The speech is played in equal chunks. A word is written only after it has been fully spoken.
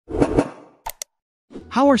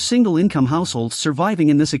How are single-income households surviving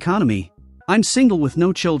in this economy? I'm single with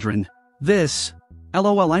no children.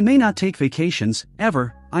 LOL, I may not take vacations,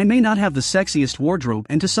 ever, I may not have the sexiest wardrobe,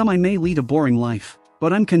 and to some I may lead a boring life.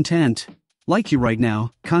 But I'm content. Like you right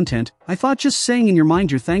now, content. I thought just saying in your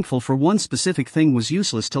mind you're thankful for one specific thing was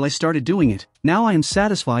useless till I started doing it. Now I am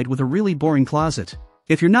satisfied with a really boring closet.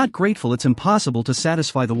 If you're not grateful, it's impossible to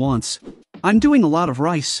satisfy the wants. I'm doing a lot of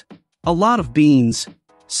rice. A lot of beans.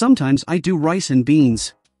 Sometimes I do rice and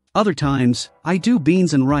beans. Other times, I do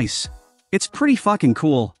beans and rice. It's pretty fucking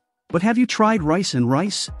cool. But have you tried rice and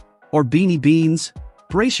rice? Or beanie beans?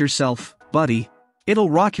 Brace yourself, buddy. It'll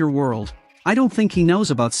rock your world. I don't think he knows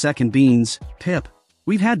about second beans, Pip.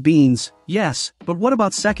 We've had beans, yes, but what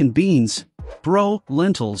about second beans? Bro,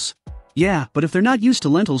 lentils. Yeah, but if they're not used to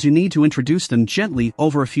lentils, you need to introduce them gently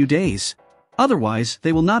over a few days. Otherwise,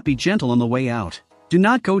 they will not be gentle on the way out. Do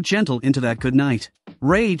not go gentle into that good night.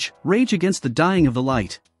 Rage against the dying of the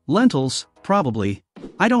light. Lentils, probably.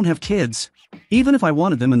 I don't have kids. Even if I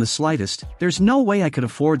wanted them in the slightest, there's no way I could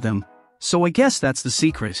afford them. So I guess that's the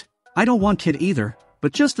secret. I don't want kid either,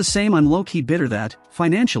 but just the same I'm low-key bitter that,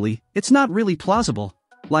 financially, it's not really plausible.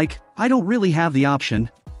 Like, I don't really have the option.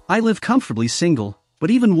 I live comfortably single, but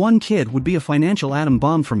even one kid would be a financial atom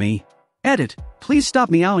bomb for me. Edit, please stop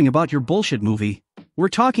meowing about your bullshit movie. We're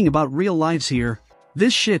talking about real lives here.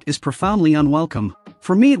 This shit is profoundly unwelcome.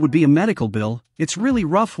 For me it would be a medical bill. It's really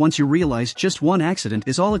rough once you realize just one accident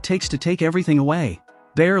is all it takes to take everything away.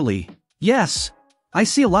 Barely. Yes. I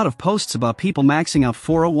see a lot of posts about people maxing out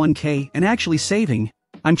 401k and actually saving.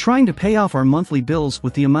 I'm trying to pay off our monthly bills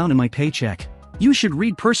with the amount in my paycheck. You should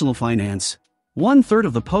read Personal Finance. 1/3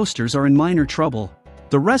 of the posters are in minor trouble.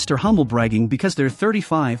 The rest are humble bragging because they're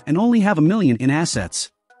 35 and only have $1 million in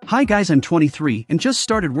assets. Hi guys, I'm 23 and just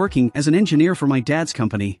started working as an engineer for my dad's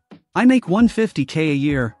company. I make $150k a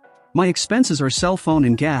year. My expenses are cell phone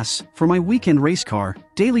and gas. For my weekend race car,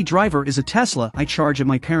 daily driver is a Tesla I charge at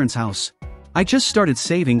my parents' house. I just started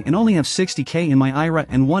saving and only have $60k in my IRA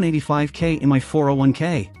and $185k in my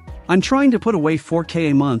 401k. I'm trying to put away $4k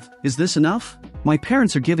a month. Is this enough? My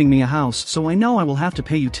parents are giving me a house, so I know I will have to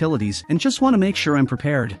pay utilities and just want to make sure I'm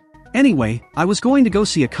prepared. Anyway, I was going to go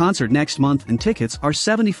see a concert next month and tickets are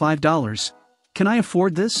 $75. Can I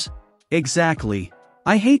afford this? Exactly.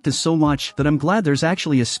 I hate this so much that I'm glad there's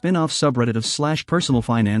actually a spin-off subreddit of /personal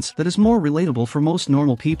finance that is more relatable for most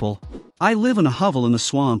normal people. I live in a hovel in the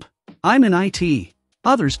swamp. I'm in IT.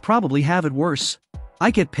 Others probably have it worse. I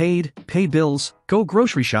get paid, pay bills, go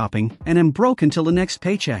grocery shopping, and am broke until the next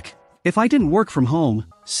paycheck. If I didn't work from home,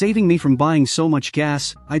 saving me from buying so much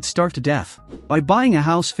gas, I'd starve to death. By buying a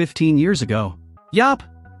house 15 years ago. Yup.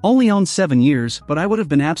 Only owned 7 years, but I would have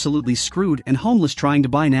been absolutely screwed and homeless trying to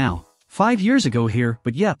buy now. 5 years ago here,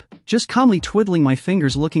 but yep, just calmly twiddling my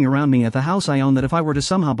fingers looking around me at the house I own that if I were to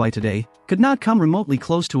somehow buy today, could not come remotely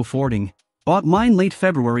close to affording. Bought mine late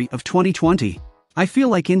February of 2020. I feel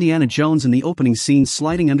like Indiana Jones in the opening scene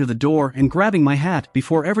sliding under the door and grabbing my hat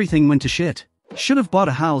before everything went to shit. Should have bought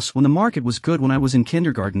a house when the market was good when I was in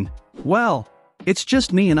kindergarten. Well, it's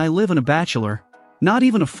just me and I live in a bachelor. Not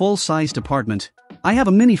even a full-sized apartment. I have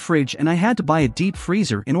a mini fridge and I had to buy a deep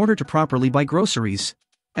freezer in order to properly buy groceries.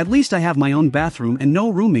 At least I have my own bathroom and no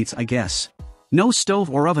roommates, I guess. No stove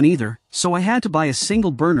or oven either, so I had to buy a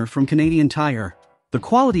single burner from Canadian Tire. The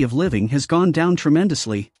quality of living has gone down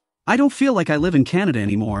tremendously. I don't feel like I live in Canada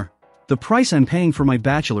anymore. The price I'm paying for my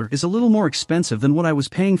bachelor is a little more expensive than what I was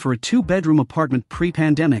paying for a 2-bedroom apartment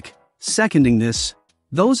pre-pandemic. Seconding this,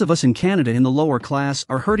 those of us in Canada in the lower class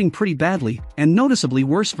are hurting pretty badly, and noticeably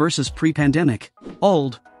worse versus pre-pandemic.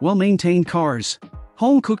 Old, well-maintained cars.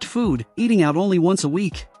 Home-cooked food, eating out only once a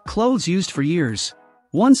week, clothes used for years.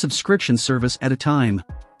 One subscription service at a time.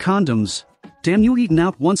 Condoms. Damn, you eating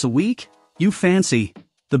out once a week? You fancy.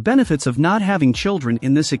 The benefits of not having children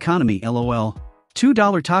in this economy, lol.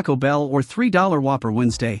 $2 Taco Bell or $3 Whopper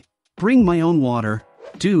Wednesday. Bring my own water.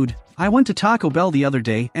 Dude, I went to Taco Bell the other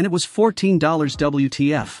day and it was $14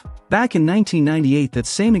 WTF. Back in 1998 that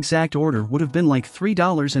same exact order would have been like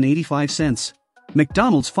 $3.85.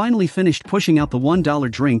 McDonald's finally finished pushing out the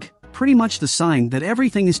 $1 drink, pretty much the sign that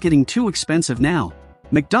everything is getting too expensive now.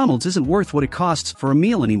 McDonald's isn't worth what it costs for a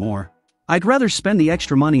meal anymore. I'd rather spend the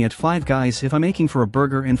extra money at Five Guys if I'm aching for a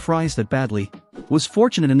burger and fries that badly. Was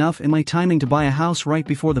fortunate enough in my timing to buy a house right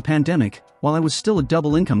before the pandemic, while I was still a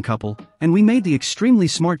double-income couple, and we made the extremely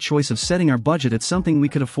smart choice of setting our budget at something we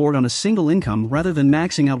could afford on a single income rather than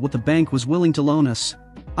maxing out what the bank was willing to loan us.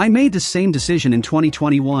 I made the same decision in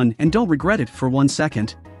 2021 and don't regret it for 1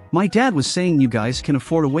 second. My dad was saying you guys can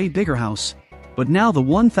afford a way bigger house. But now the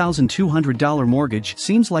 $1,200 mortgage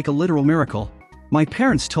seems like a literal miracle. My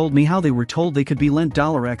parents told me how they were told they could be lent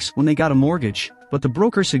 $X when they got a mortgage, but the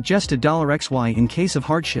broker suggested $XY in case of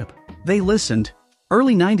hardship. They listened.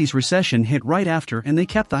 Early 90s recession hit right after and they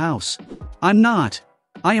kept the house. I'm not.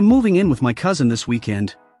 I am moving in with my cousin this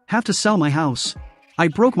weekend. Have to sell my house. I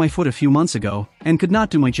broke my foot a few months ago and could not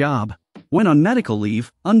do my job. Went on medical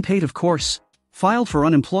leave, unpaid of course. Filed for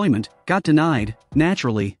unemployment, got denied,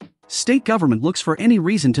 naturally. State government looks for any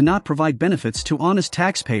reason to not provide benefits to honest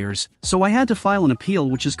taxpayers, so I had to file an appeal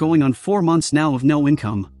which is going on 4 months now of no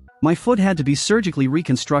income. My foot had to be surgically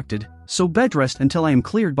reconstructed, so bed rest until I am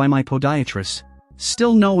cleared by my podiatrist.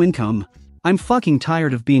 Still no income. I'm fucking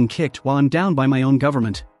tired of being kicked while I'm down by my own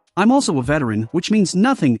government. I'm also a veteran, which means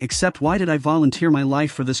nothing except why did I volunteer my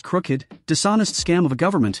life for this crooked, dishonest scam of a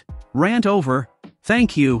government? Rant over.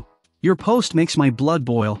 Thank you. Your post makes my blood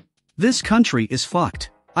boil. This country is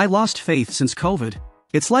fucked. I lost faith since COVID.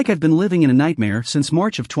 It's like I've been living in a nightmare since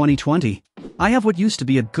March of 2020. I have what used to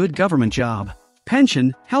be a good government job.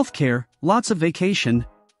 Pension, healthcare, lots of vacation.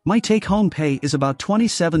 My take-home pay is about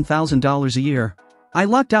 $27,000 a year. I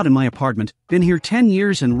lucked out in my apartment, been here 10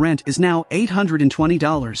 years and rent is now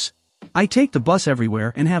 $820. I take the bus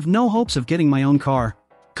everywhere and have no hopes of getting my own car.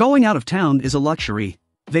 Going out of town is a luxury.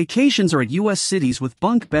 Vacations are at US cities with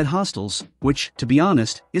bunk bed hostels, which, to be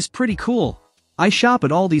honest, is pretty cool. I shop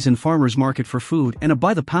at Aldi's and Farmer's Market for food and a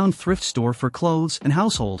by-the-pound thrift store for clothes and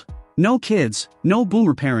household. No kids, no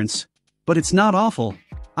boomer parents. But it's not awful.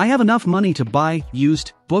 I have enough money to buy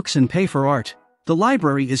used books and pay for art. The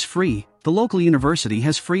library is free, the local university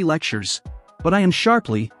has free lectures. But I am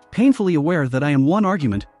sharply, painfully aware that I am one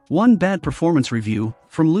argument, one bad performance review,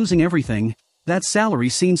 from losing everything. That salary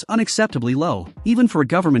seems unacceptably low, even for a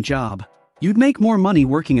government job. You'd make more money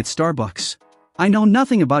working at Starbucks. I know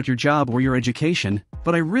nothing about your job or your education,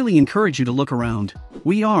 but I really encourage you to look around.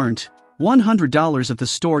 We aren't. $100 at the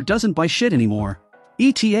store doesn't buy shit anymore.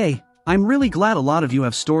 ETA, I'm really glad a lot of you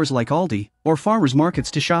have stores like Aldi or farmers markets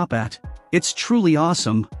to shop at. It's truly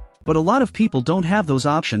awesome. But a lot of people don't have those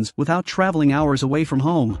options without traveling hours away from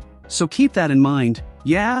home. So keep that in mind.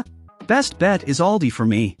 Yeah? Best bet is Aldi for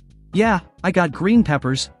me. Yeah, I got green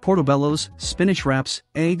peppers, portobellos, spinach wraps,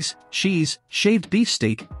 eggs, cheese, shaved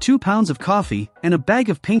beefsteak, 2 pounds of coffee, and a bag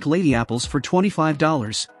of pink lady apples for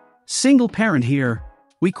 $25. Single parent here.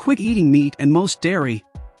 We quit eating meat and most dairy.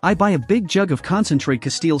 I buy a big jug of concentrate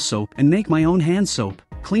Castile soap and make my own hand soap,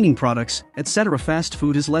 cleaning products, etc. Fast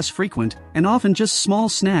food is less frequent, and often just small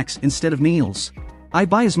snacks instead of meals. I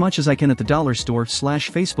buy as much as I can at the dollar store /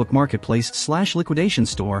 Facebook marketplace / liquidation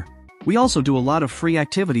store. We also do a lot of free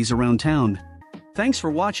activities around town. Thanks for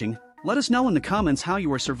watching. Let us know in the comments how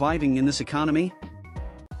you are surviving in this economy.